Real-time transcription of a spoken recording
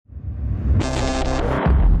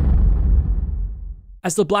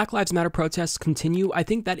As the Black Lives Matter protests continue, I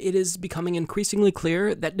think that it is becoming increasingly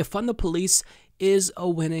clear that defund the police is a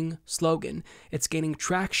winning slogan. It's gaining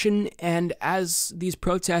traction, and as these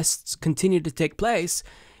protests continue to take place,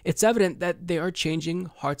 it's evident that they are changing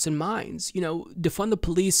hearts and minds. Defund the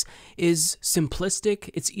police is simplistic,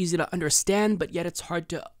 it's easy to understand, but yet it's hard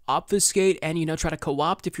to obfuscate and, try to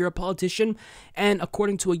co-opt if you're a politician. And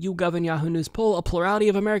according to a YouGov and Yahoo News poll, a plurality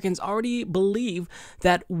of Americans already believe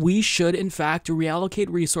that we should, in fact, reallocate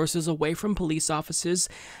resources away from police offices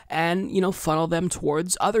and, funnel them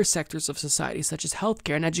towards other sectors of society, such as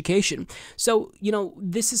healthcare and education. So,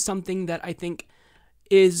 this is something that I think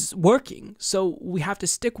is working. So we have to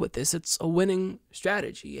stick with this. It's a winning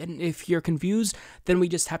strategy. And if you're confused, then we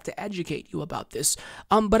just have to educate you about this.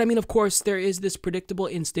 But of course, there is this predictable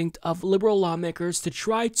instinct of liberal lawmakers to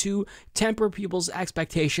try to temper people's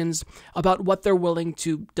expectations about what they're willing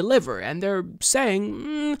to deliver. And they're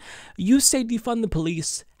saying, you say defund the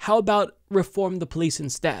police, how about reform the police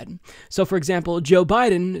instead? So, for example, Joe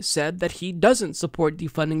Biden said that he doesn't support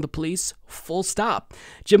defunding the police, full stop.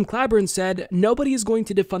 Jim Clyburn said nobody is going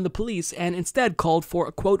to defund the police and instead called for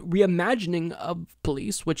a, quote, reimagining of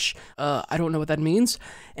police, which I don't know what that means.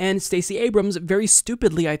 And Stacey Abrams, very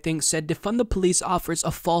stupidly, I think, said defund the police offers a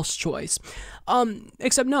false choice.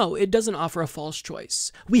 Except no, it doesn't offer a false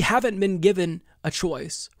choice. We haven't been given a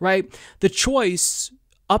choice, right? The choice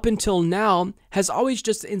up until now has always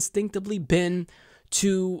just instinctively been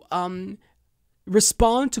to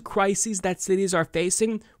respond to crises that cities are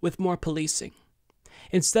facing with more policing,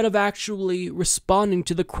 instead of actually responding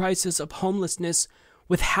to the crisis of homelessness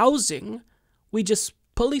with housing. We just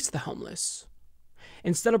police the homeless.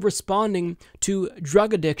 Instead of responding to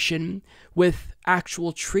drug addiction with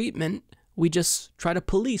actual treatment, we just try to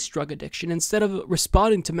police drug addiction. Instead of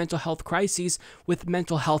responding to mental health crises with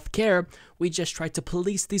mental health care, we just try to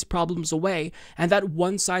police these problems away. And that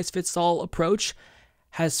one-size-fits-all approach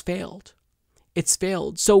has failed. It's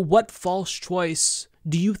failed. So what false choice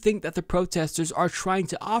do you think that the protesters are trying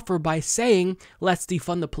to offer by saying, let's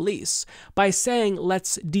defund the police? By saying,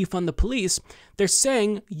 let's defund the police, they're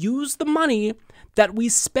saying, use the money that we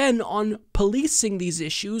spend on policing these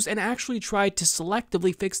issues and actually try to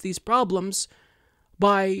selectively fix these problems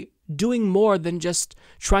by doing more than just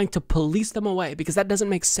trying to police them away, because that doesn't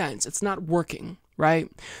make sense. It's not working, right?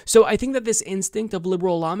 So I think that this instinct of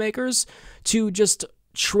liberal lawmakers to just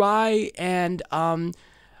try and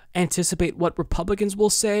anticipate what Republicans will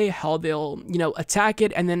say, how they'll, attack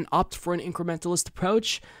it, and then opt for an incrementalist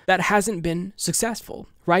approach, that hasn't been successful,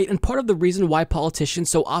 right? And part of the reason why politicians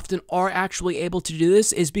so often are actually able to do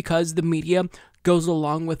this is because the media goes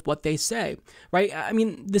along with what they say, right?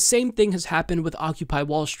 The same thing has happened with Occupy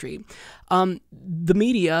Wall Street. The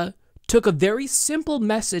media took a very simple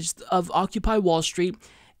message of Occupy Wall Street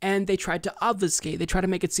and they tried to obfuscate. They tried to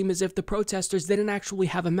make it seem as if the protesters didn't actually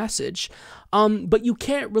have a message. But you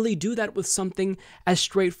can't really do that with something as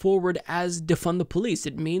straightforward as defund the police.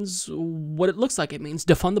 It means what it looks like it means,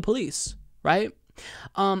 defund the police, right?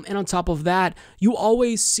 And on top of that, you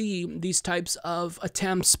always see these types of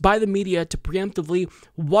attempts by the media to preemptively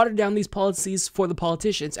water down these policies for the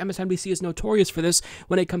politicians. MSNBC is notorious for this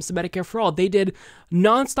when it comes to Medicare for All. They did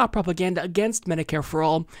nonstop propaganda against Medicare for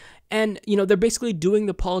All. And, they're basically doing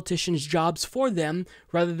the politicians' jobs for them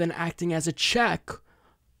rather than acting as a check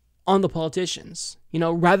on the politicians,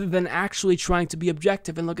 rather than actually trying to be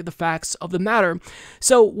objective and look at the facts of the matter.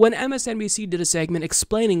 So when MSNBC did a segment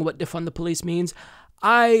explaining what defund the police means,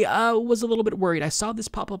 I was a little bit worried. I saw this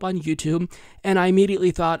pop up on YouTube, and I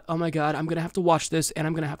immediately thought, oh my God, I'm going to have to watch this, and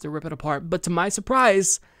I'm going to have to rip it apart. But to my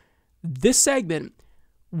surprise, this segment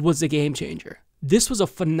was a game changer. This was a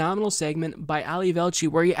phenomenal segment by Ali Velshi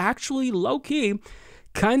where he actually, low-key,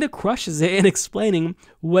 kind of crushes it in explaining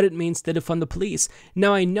what it means to defund the police.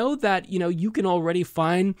 Now, I know that, you can already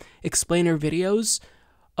find explainer videos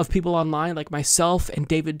of people online like myself and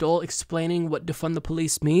David Dole explaining what defund the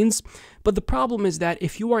police means. But the problem is that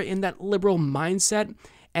if you are in that liberal mindset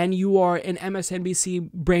and you are an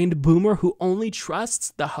MSNBC-brained boomer who only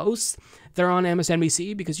trusts the hosts that are on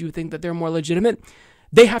MSNBC because you think that they're more legitimate,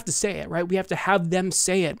 they have to say it, right? We have to have them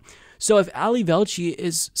say it. So if Ali Velshi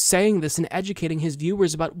is saying this and educating his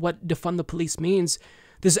viewers about what defund the police means,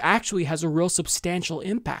 this actually has a real substantial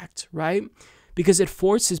impact, right? Because it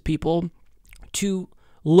forces people to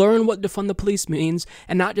learn what defund the police means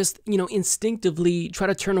and not just, instinctively try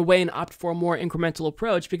to turn away and opt for a more incremental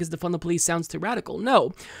approach because defund the police sounds too radical.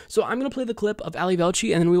 No. So I'm going to play the clip of Ali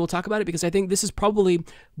Velshi and then we will talk about it because I think this is probably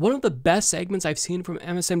one of the best segments I've seen from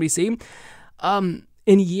MSNBC.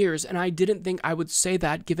 in years, and I didn't think I would say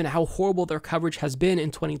that given how horrible their coverage has been in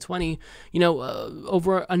 2020,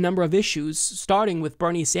 over a number of issues, starting with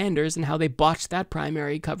Bernie Sanders and how they botched that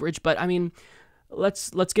primary coverage. But I mean,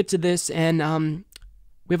 let's get to this, and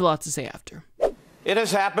we have a lot to say after. It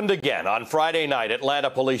has happened again. On Friday night,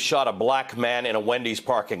 Atlanta police shot a black man in a Wendy's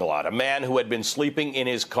parking lot, a man who had been sleeping in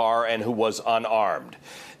his car and who was unarmed.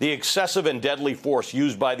 The excessive and deadly force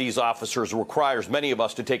used by these officers requires many of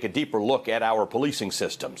us to take a deeper look at our policing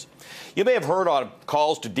systems. You may have heard on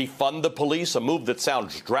calls to defund the police, a move that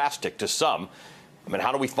sounds drastic to some. I mean,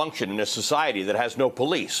 how do we function in a society that has no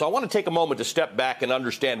police? So I want to take a moment to step back and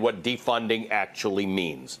understand what defunding actually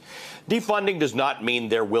means. Defunding does not mean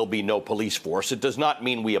there will be no police force. It does not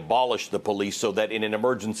mean we abolish the police so that in an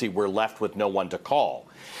emergency we're left with no one to call.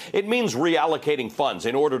 It means reallocating funds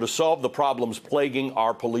in order to solve the problems plaguing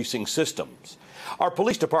our policing systems. Our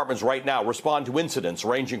police departments right now respond to incidents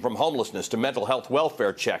ranging from homelessness to mental health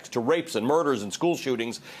welfare checks to rapes and murders and school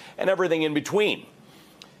shootings and everything in between.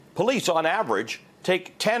 Police, on average,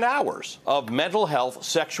 take 10 hours of mental health,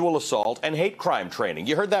 sexual assault, and hate crime training.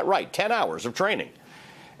 You heard that right, 10 hours of training.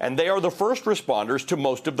 And they are the first responders to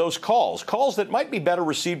most of those calls that might be better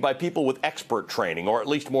received by people with expert training, or at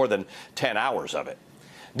least more than 10 hours of it.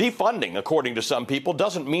 Defunding, according to some people,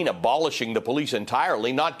 doesn't mean abolishing the police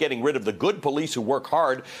entirely, not getting rid of the good police who work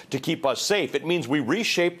hard to keep us safe. It means we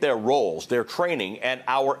reshape their roles, their training, and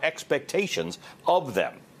our expectations of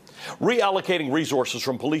them. Reallocating resources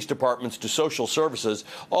from police departments to social services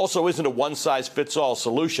also isn't a one-size-fits-all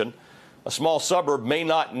solution. A small suburb may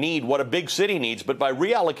not need what a big city needs, but by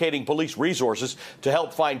reallocating police resources to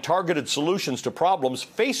help find targeted solutions to problems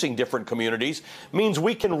facing different communities means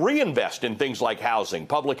we can reinvest in things like housing,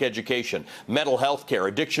 public education, mental health care,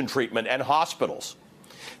 addiction treatment, and hospitals.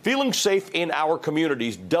 Feeling safe in our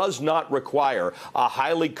communities does not require a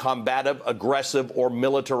highly combative, aggressive, or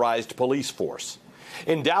militarized police force.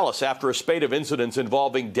 In Dallas, after a spate of incidents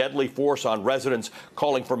involving deadly force on residents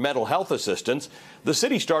calling for mental health assistance, the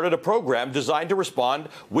city started a program designed to respond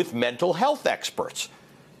with mental health experts.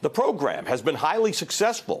 The program has been highly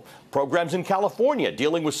successful. Programs in California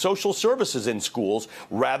dealing with social services in schools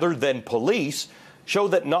rather than police show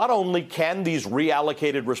that not only can these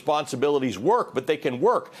reallocated responsibilities work, but they can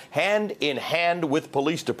work hand in hand with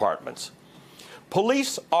police departments.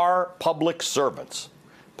 Police are public servants.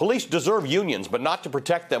 Police deserve unions, but not to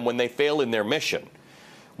protect them when they fail in their mission.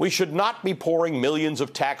 We should not be pouring millions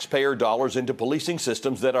of taxpayer dollars into policing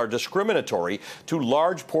systems that are discriminatory to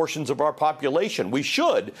large portions of our population. We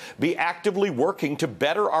should be actively working to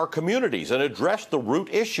better our communities and address the root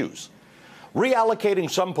issues. Reallocating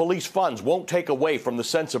some police funds won't take away from the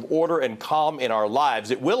sense of order and calm in our lives.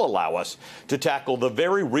 It will allow us to tackle the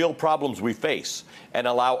very real problems we face and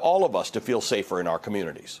allow all of us to feel safer in our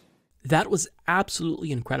communities. That was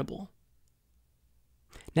absolutely incredible.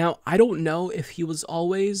 Now, I don't know if he was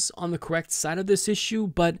always on the correct side of this issue,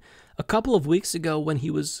 but a couple of weeks ago when he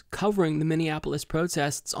was covering the Minneapolis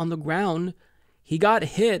protests on the ground, he got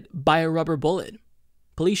hit by a rubber bullet.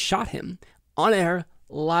 Police shot him on air,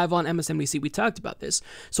 live on MSNBC. We talked about this.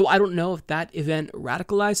 So I don't know if that event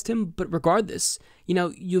radicalized him, but regardless,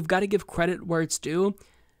 you've got to give credit where it's due.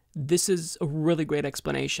 This is a really great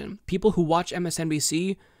explanation. People who watch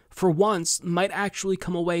MSNBC for once might actually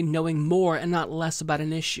come away knowing more and not less about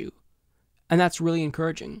an issue. And that's really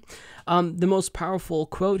encouraging. The most powerful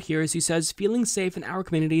quote here is he says, "Feeling safe in our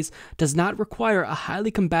communities does not require a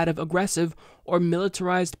highly combative, aggressive, or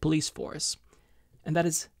militarized police force." And that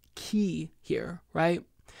is key here, right?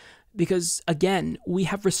 Because again, we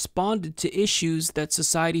have responded to issues that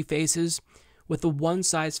society faces with a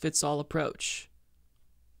one-size-fits-all approach.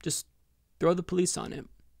 Just throw the police on it.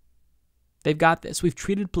 They've got this. We've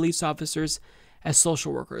treated police officers as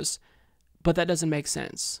social workers, but that doesn't make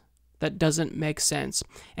sense. That doesn't make sense.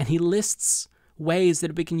 And he lists ways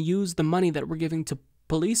that we can use the money that we're giving to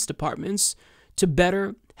police departments to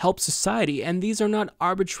better help society. And these are not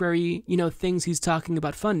arbitrary, things he's talking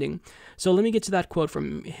about funding. So let me get to that quote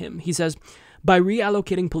from him. He says, "By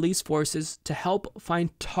reallocating police forces to help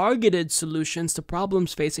find targeted solutions to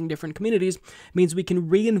problems facing different communities means we can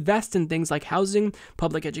reinvest in things like housing,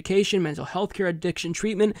 public education, mental health care, addiction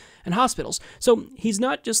treatment, and hospitals." So he's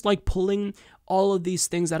not just like pulling all of these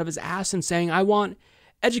things out of his ass and saying, "I want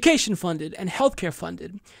education funded and healthcare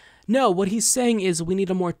funded." No, what he's saying is we need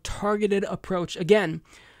a more targeted approach. Again,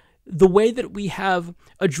 the way that we have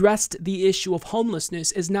addressed the issue of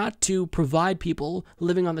homelessness is not to provide people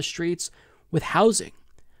living on the streets with housing.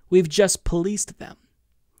 We've just policed them.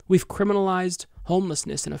 We've criminalized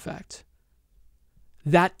homelessness, in effect.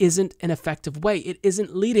 That isn't an effective way. It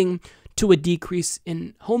isn't leading to a decrease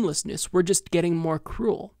in homelessness. We're just getting more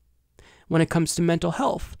cruel. When it comes to mental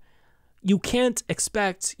health, you can't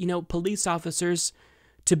expect, police officers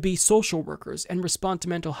to be social workers and respond to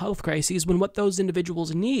mental health crises when what those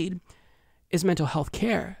individuals need is mental health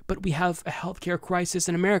care. But we have a healthcare crisis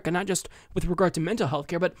in America, not just with regard to mental health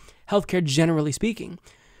care, but healthcare generally speaking.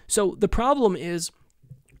 So the problem is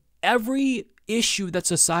every issue that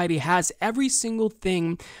society has, every single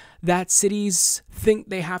thing that cities think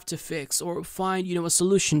they have to fix or find, a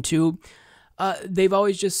solution to, they've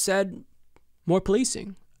always just said more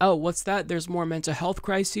policing. Oh, what's that? There's more mental health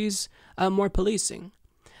crises, more policing.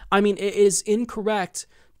 I mean, it is incorrect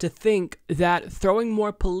to think that throwing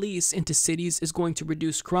more police into cities is going to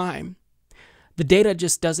reduce crime. The data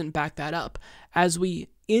just doesn't back that up. As we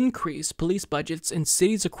increase police budgets in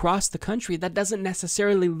cities across the country, that doesn't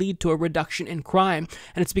necessarily lead to a reduction in crime,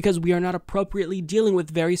 and it's because we are not appropriately dealing with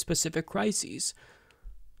very specific crises.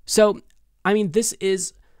 So, I mean, this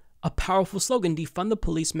is a powerful slogan. Defund the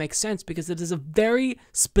police makes sense because it is a very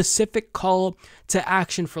specific call to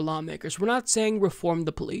action for lawmakers. We're not saying reform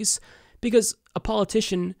the police, because a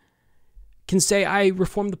politician can say, I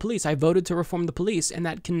reformed the police, I voted to reform the police, and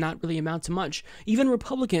that cannot really amount to much. Even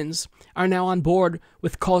Republicans are now on board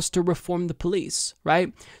with calls to reform the police,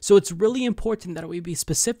 right? So it's really important that we be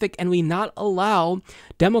specific and we not allow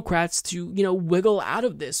Democrats to, wiggle out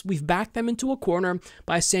of this. We've backed them into a corner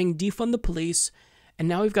by saying defund the police, and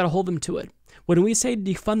now we've got to hold them to it. When we say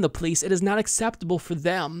defund the police, it is not acceptable for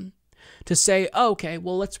them to say, oh, okay,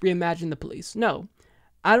 well, let's reimagine the police. No,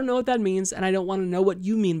 I don't know what that means, and I don't want to know what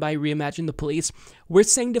you mean by reimagine the police. We're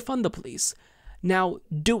saying defund the police. Now,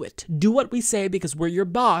 do it. Do what we say because we're your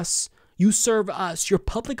boss. You serve us. You're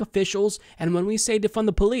public officials, and when we say defund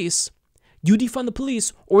the police, you defund the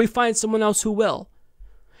police, or we find someone else who will.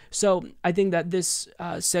 So I think that this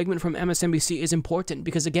segment from MSNBC is important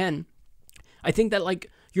because, again, I think that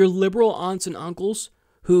your liberal aunts and uncles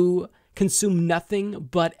who consume nothing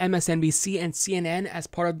but MSNBC and CNN as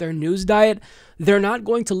part of their news diet, they're not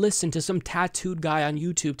going to listen to some tattooed guy on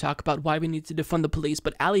YouTube talk about why we need to defund the police.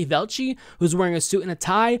 But Ali Velshi, who's wearing a suit and a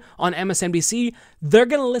tie on MSNBC, they're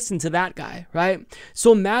going to listen to that guy, right?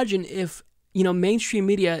 So imagine if, mainstream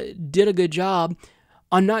media did a good job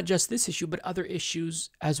on not just this issue, but other issues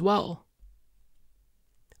as well.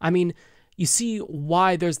 I mean, you see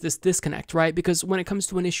why there's this disconnect, right? Because when it comes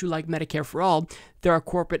to an issue like Medicare for All, there are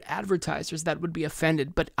corporate advertisers that would be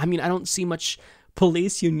offended. But I don't see much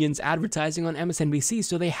police unions advertising on MSNBC,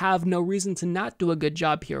 so they have no reason to not do a good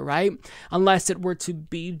job here, right? Unless it were to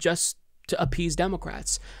be just to appease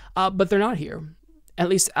Democrats. But they're not here. At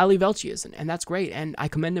least Ali Velshi isn't, and that's great, and I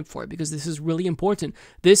commend him for it because this is really important.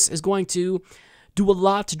 This is going to do a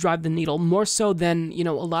lot to drive the needle, more so than,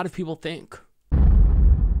 a lot of people think.